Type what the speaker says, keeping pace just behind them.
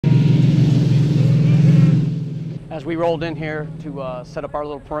As we rolled in here to set up our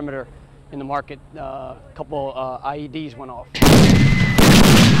little perimeter in the market, a couple IEDs went off,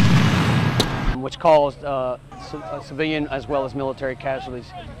 which caused civilian as well as military casualties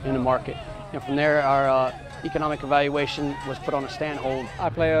in the market. And from there, our economic evaluation was put on a stand hold. I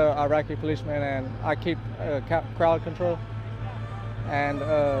play an Iraqi policeman, and I keep crowd control and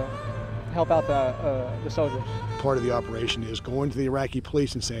help out the soldiers. Part of the operation is going to the Iraqi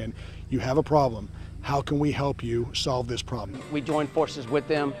police and saying, you have a problem. How can we help you solve this problem? We join forces with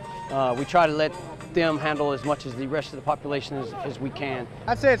them. We try to let them handle as much as the rest of the population as we can.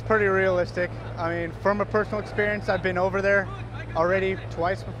 I'd say it's pretty realistic. I mean, from a personal experience, I've been over there already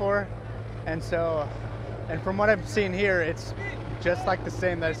twice before. And from what I'm seeing here, it's just like the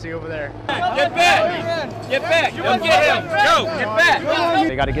same that I see over there. Get back! Get back! Don't get him! Go! Get back!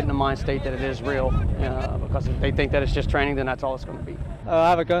 They got to get in the mind state that it is real, because if they think that it's just training, then that's all it's going to be. I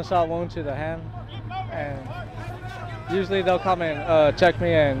have a gunshot wound to the hand, and usually they'll come and check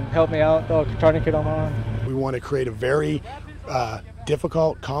me and help me out. They'll tourniquet on my arm. We want to create a very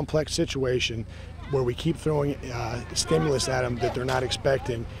difficult, complex situation where we keep throwing stimulus at them that they're not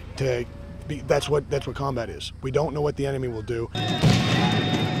expecting to. That's what combat is. We don't know what the enemy will do.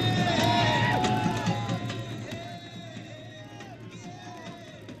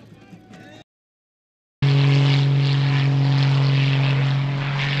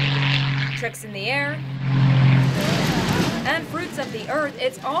 Tricks in the air and fruits of the earth,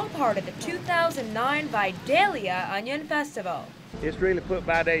 it's all part of the 2009 Vidalia Onion Festival. It's really put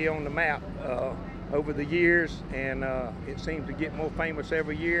Vidalia on the map over the years, and it seems to get more famous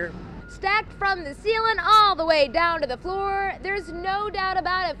every year. Stacked from the ceiling all the way down to the floor, there's no doubt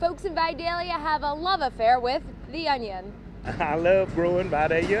about it, folks in Vidalia have a love affair with the onion. I love growing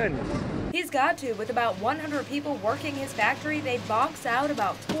Vidalia onions. He's got to. With about 100 people working his factory, they box out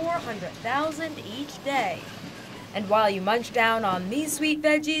about 400,000 each day. And while you munch down on these sweet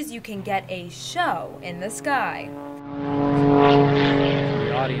veggies, you can get a show in the sky.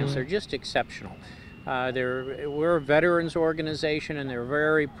 The audience, they're just exceptional. We're a veterans organization, and they're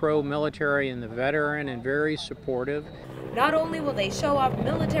very pro-military and the veteran and very supportive. Not only will they show off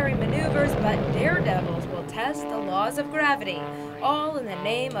military maneuvers, but daredevils will test the laws of gravity, all in the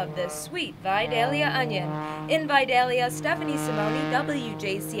name of the sweet Vidalia onion. In Vidalia, Stephanie Simone,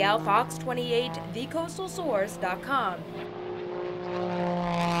 WJCL Fox 28, thecoastalsource.com.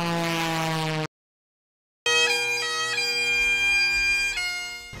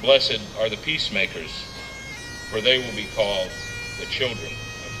 Blessed are the peacemakers, for they will be called the children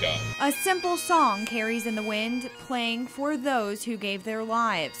of God. A simple song carries in the wind, playing for those who gave their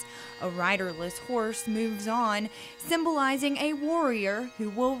lives. A riderless horse moves on, symbolizing a warrior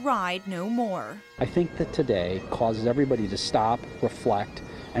who will ride no more. I think that today causes everybody to stop, reflect,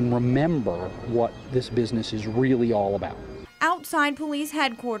 and remember what this business is really all about. Outside police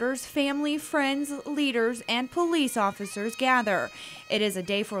headquarters, family, friends, leaders, and police officers gather. It is a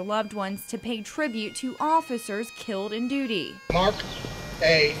day for loved ones to pay tribute to officers killed in duty. Mark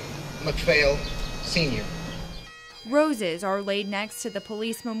A. McPhail, Sr. Roses are laid next to the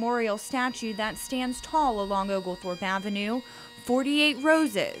police memorial statue that stands tall along Oglethorpe Avenue. 48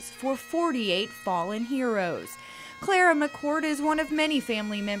 roses for 48 fallen heroes. Clara McCord is one of many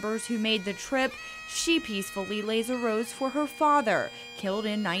family members who made the trip. She peacefully lays a rose for her father, killed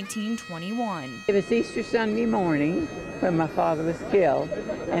in 1921. It was Easter Sunday morning when my father was killed,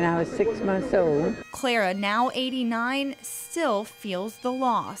 and I was 6 months old. Clara, now 89, still feels the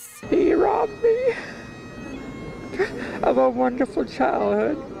loss. He robbed me of a wonderful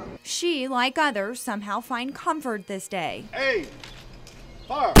childhood. She, like others, somehow find comfort this day. Hey,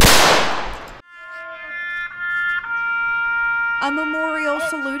 fire! A memorial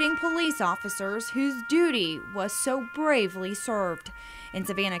saluting police officers whose duty was so bravely served. In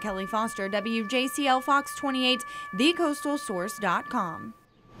Savannah, Kelly Foster, WJCL Fox 28, thecoastalsource.com.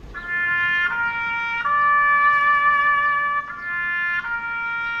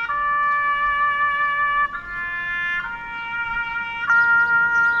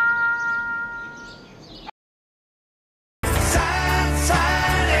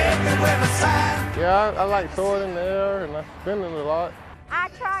 Yeah, I like throwing in the air and I spin it a lot. I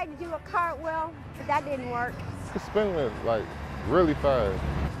tried to do a cartwheel, but that didn't work. Just spinning it like really fast.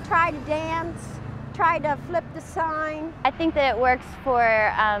 Tried to dance, tried to flip the sign. I think that it works for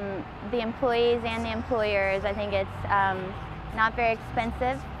the employees and the employers. I think it's not very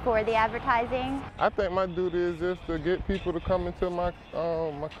expensive for the advertising. I think my duty is just to get people to come into my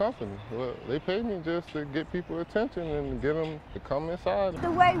my company. Well, they pay me just to get people's attention and get them to come inside.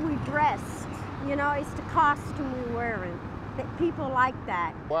 The way we dress, you know, it's the costume we're wearing. that people like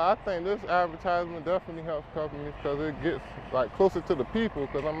that. Well, I think this advertisement definitely helps companies because it gets like closer to the people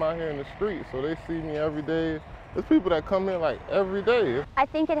because I'm out here in the street, so they see me every day. There's people that come in like every day. I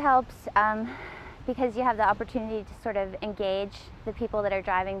think it helps because you have the opportunity to sort of engage the people that are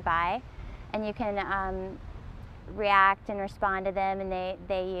driving by, and you can react and respond to them, and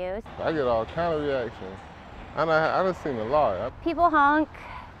they use. I get all kind of reactions. I done seen a lot. People honk,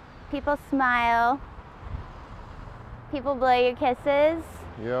 people smile, people blow you kisses.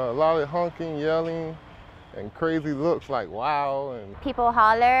 Yeah, a lot of honking, yelling, and crazy looks like wow. And people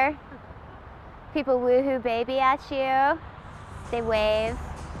holler, people woohoo baby at you, they wave,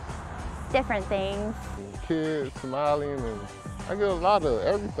 different things. Kids smiling, and I get a lot of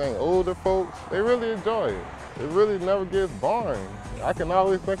everything. Older folks, they really enjoy it. It really never gets boring. I can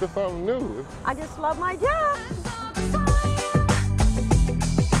always think of something new. I just love my job.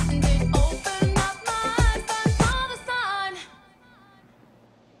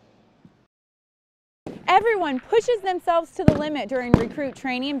 Everyone pushes themselves to the limit during recruit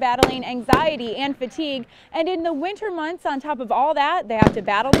training, battling anxiety and fatigue. And in the winter months, on top of all that, they have to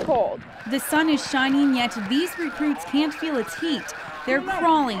battle the cold. The sun is shining, yet these recruits can't feel its heat. They're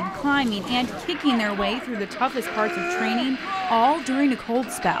crawling, climbing, and kicking their way through the toughest parts of training, all during a cold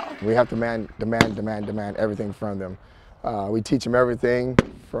spell. We have to demand everything from them. We teach them everything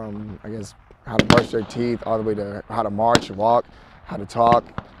from, I guess, how to brush their teeth, all the way to how to march, walk, how to talk,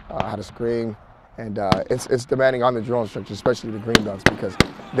 how to scream. And it's demanding on the drill instructors, especially the green belts, because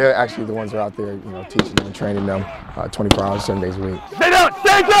they're actually the ones that are out there, teaching them and training them 24 hours, 7 days a week. Stay down!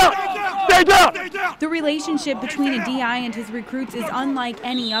 Stay down! Stay down! The relationship between a DI and his recruits is unlike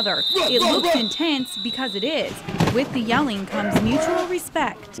any other. It looks intense because it is. With the yelling comes mutual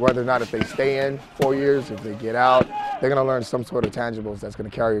respect. Whether or not if they stay in 4 years, if they get out, they're going to learn some sort of tangibles that's going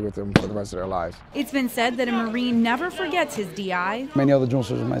to carry with them for the rest of their lives. It's been said that a Marine never forgets his DI. Many other drill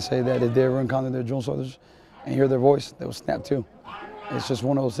soldiers might say that if they ever encounter their drill soldiers and hear their voice, they will snap too. It's just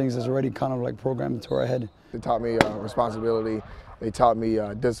one of those things that's already kind of like programmed into our head. They taught me responsibility. They taught me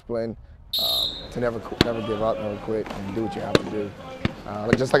discipline, to never give up, never quit, and do what you have to do.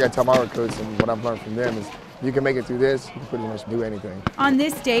 Just like I tell my recruits, and what I've learned from them is, if you can make it through this, you can pretty much do anything. On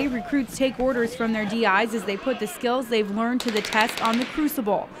this day, recruits take orders from their DIs as they put the skills they've learned to the test on the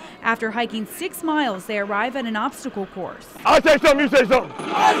Crucible. After hiking 6 miles, they arrive at an obstacle course. I'll say something, you say something.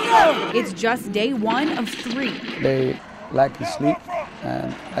 It's just day 1 of 3. They lack in sleep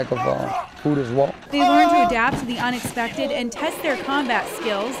and lack of food as well. They learn to adapt to the unexpected and test their combat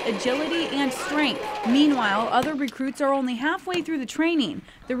skills, agility, and strength. Meanwhile, other recruits are only halfway through the training.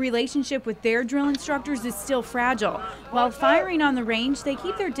 The relationship with their drill instructors is still fragile. While firing on the range, they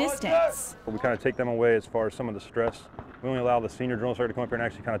keep their distance. We kind of take them away as far as some of the stress. We only allow the senior drill instructor to come up here and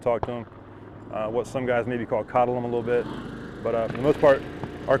actually kind of talk to them. What some guys maybe call coddle them a little bit. But for the most part,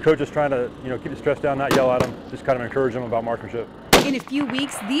 our coach is trying to keep the stress down, not yell at them, just kind of encourage them about marksmanship. In a few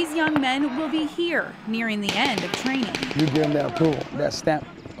weeks, these young men will be here, nearing the end of training. You give them that approval, that stamp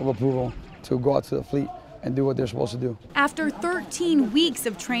of approval to go out to the fleet and do what they're supposed to do. After 13 weeks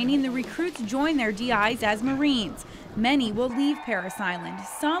of training, the recruits join their DIs as Marines. Many will leave Parris Island.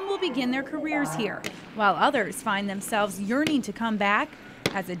 Some will begin their careers here, while others find themselves yearning to come back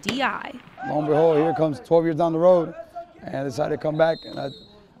as a DI. Lo and behold, here comes 12 years down the road, and I decided to come back. And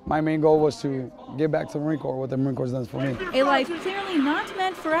my main goal was to get back to the Marine Corps, what the Marine Corps has done for me. A life clearly not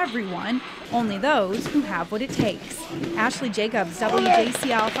meant for everyone, only those who have what it takes. Ashley Jacobs,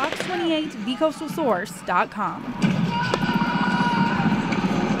 WJCL, Fox 28, TheCoastalSource.com.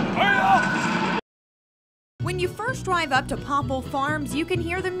 When you first drive up to Popple Farms, you can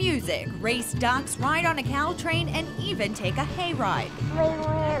hear the music, race ducks, ride on a cow train, and even take a hayride. We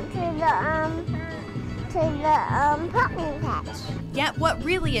went to the pumpkin patch. Yet what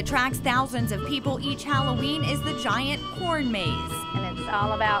really attracts thousands of people each Halloween is the giant corn maze. And it's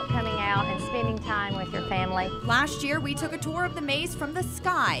all about coming out and spending time with your family. Last year we took a tour of the maze from the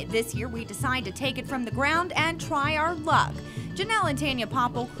sky. This year we decide to take it from the ground and try our luck. Janelle and Tanya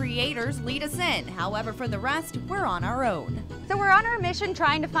Popple, creators, lead us in. However, for the rest, we're on our own. So we're on our mission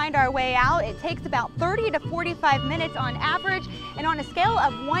trying to find our way out. It takes about 30 to 45 minutes on average, and on a scale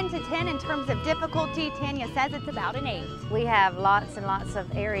of 1 to 10 in terms of difficulty, Tanya says it's about an 8. We have lots and lots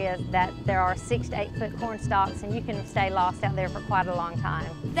of areas that there are 6 to 8 foot corn stalks, and you can stay lost out there for quite a long time.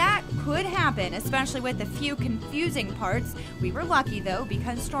 That could happen, especially with a few confusing parts. We were lucky though,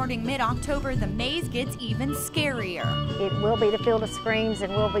 because starting mid-October, the maze gets even scarier. It will be the field of screams,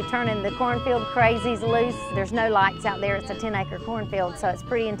 and we'll be turning the cornfield crazies loose. There's no lights out there. It's a 10-acre cornfield, so it's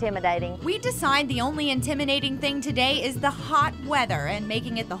pretty intimidating. We decide the only intimidating thing today is the hot weather and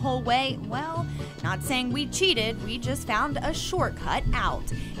making it the whole way, well, not saying we cheated, we just found a shortcut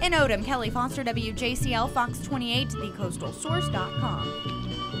out. In Odom, Kelly Foster, WJCL, Fox 28, thecoastalsource.com.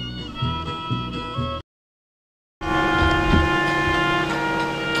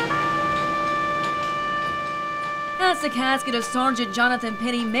 As the casket of Sergeant Jonathan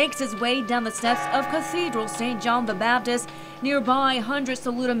Penny makes his way down the steps of Cathedral St. John the Baptist, nearby hundreds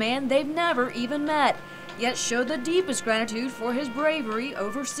salute a man they've never even met, yet show the deepest gratitude for his bravery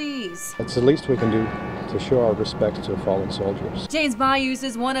overseas. It's the least we can do to show our respect to fallen soldiers. James Bayous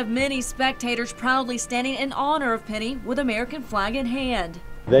is one of many spectators proudly standing in honor of Penny with American flag in hand.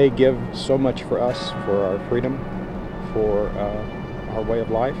 They give so much for us, for our freedom, for our way of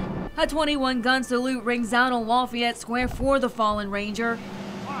life. A 21-gun salute rings out on Lafayette Square for the fallen Ranger.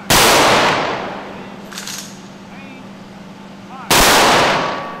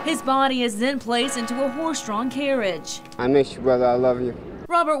 His body is then placed into a horse-drawn carriage. I miss you, brother. I love you.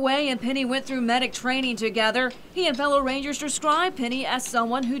 Robert Way and Penny went through medic training together. He and fellow Rangers describe Penny as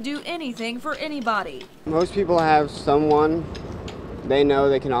someone who'd do anything for anybody. Most people have someone they know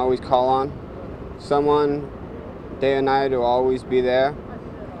they can always call on. Someone day and night will always be there.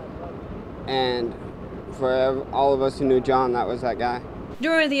 And for all of us who knew John, that was that guy.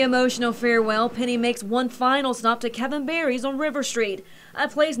 During the emotional farewell, Penny makes one final stop to Kevin Barry's on River Street, a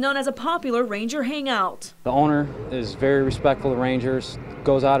place known as a popular Ranger hangout. The owner is very respectful of Rangers,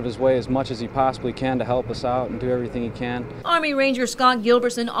 goes out of his way as much as he possibly can to help us out and do everything he can. Army Ranger Scott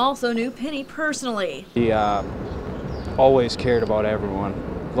Gilbertson also knew Penny personally. He always cared about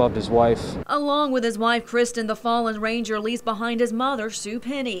everyone, loved his wife. Along with his wife Kristen, the fallen Ranger leaves behind his mother, Sue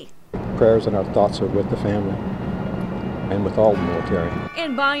Penny. Prayers and our thoughts are with the family and with all the military.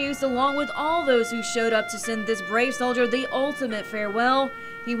 And Bayous, along with all those who showed up to send this brave soldier the ultimate farewell,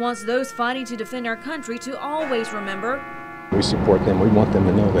 he wants those fighting to defend our country to always remember. We support them. We want them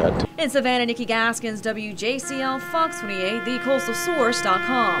to know that. In Savannah, Nikki Gaskins, WJCL, Fox 28,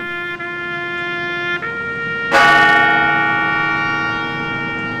 thecoastalsource.com.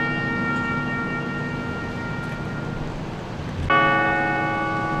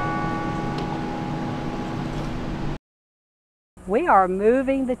 We are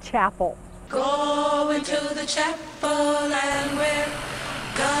moving the chapel. Going to the chapel and we're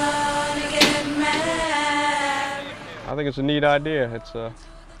gonna get mad. I think it's a neat idea. It's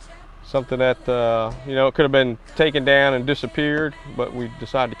something that, you know, it could have been taken down and disappeared, but we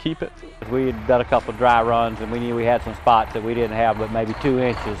decided to keep it. We had done a couple of dry runs and we knew we had some spots that we didn't have but maybe 2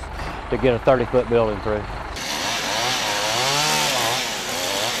 inches to get a 30-foot building through.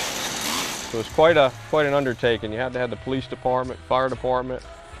 So it's quite an undertaking. You had to have the police department, fire department,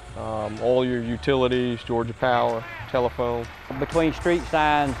 all your utilities, Georgia Power, telephone. Between street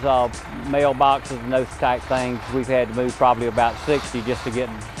signs, mailboxes and those type things, we've had to move probably about 60 just to get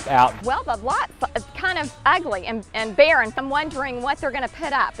out. Well, the lot's kind of ugly and barren. I'm wondering what they're going to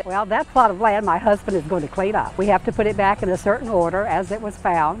put up. Well, that plot of land my husband is going to clean up. We have to put it back in a certain order as it was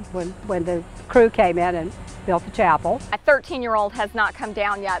found when the crew came in and built the chapel. A 13-year-old has not come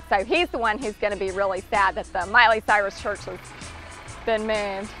down yet, so he's the one who's going to be really sad that the Miley Cyrus Church has been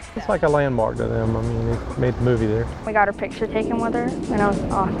moved. It's like a landmark to them. I mean, they made the movie there. We got a picture taken with her, and it was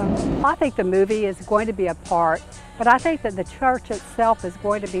awesome. I think the movie is going to be a part, but I think that the church itself is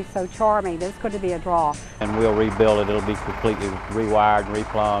going to be so charming that it's going to be a draw. And we'll rebuild it. It'll be completely rewired and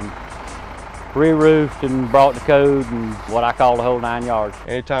replumbed, re-roofed and brought to code, and what I call the whole 9 yards.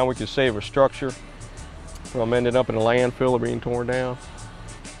 Anytime we can save a structure from ending up in a landfill or being torn down,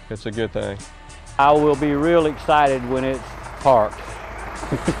 it's a good thing. I will be real excited when it's parked.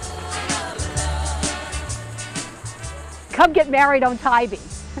 Come get married on Tybee.